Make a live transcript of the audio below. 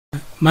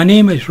My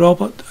name is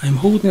Robert. I'm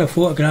holding a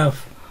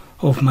photograph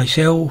of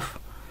myself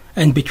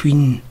in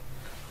between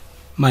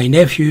my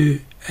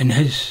nephew and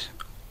his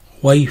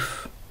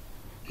wife,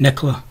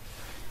 Nicola.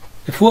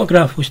 The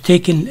photograph was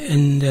taken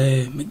in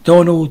the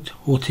McDonald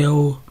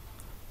Hotel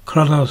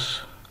Crothers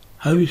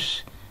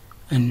House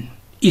in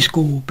East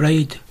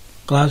Kilbride,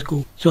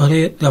 Glasgow. So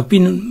they've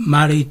been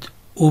married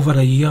over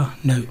a year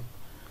now.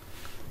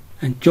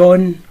 And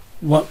John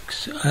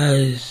works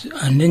as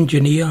an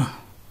engineer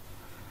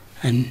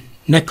and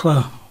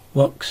Nicola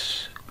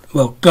works,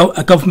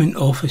 a government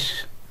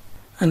office,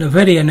 and a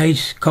very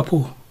nice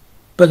couple,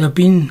 but they've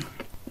been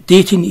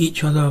dating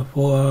each other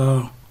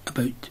for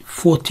about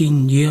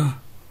 14 years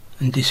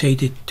and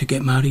decided to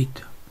get married.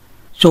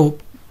 So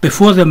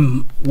before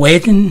the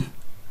wedding,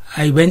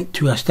 I went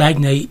to a stag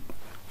night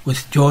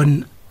with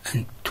John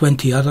and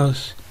 20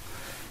 others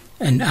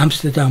in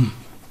Amsterdam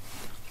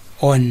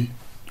on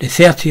the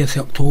 30th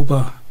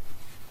October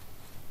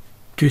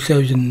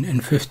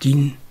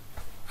 2015.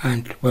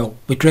 And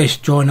we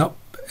dressed John up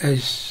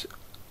as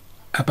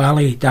a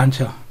ballet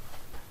dancer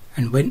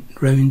and went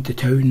round the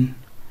town,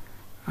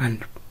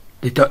 and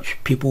the Dutch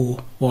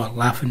people were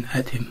laughing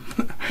at him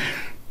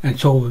and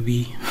so were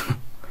we.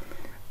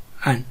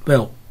 And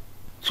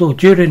so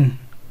during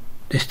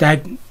the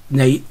stag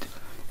night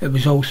it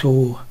was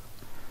also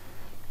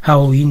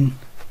Halloween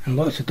and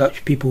lots of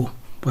Dutch people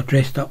were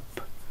dressed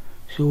up,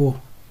 so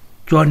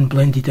John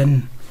blended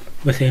in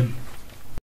with them.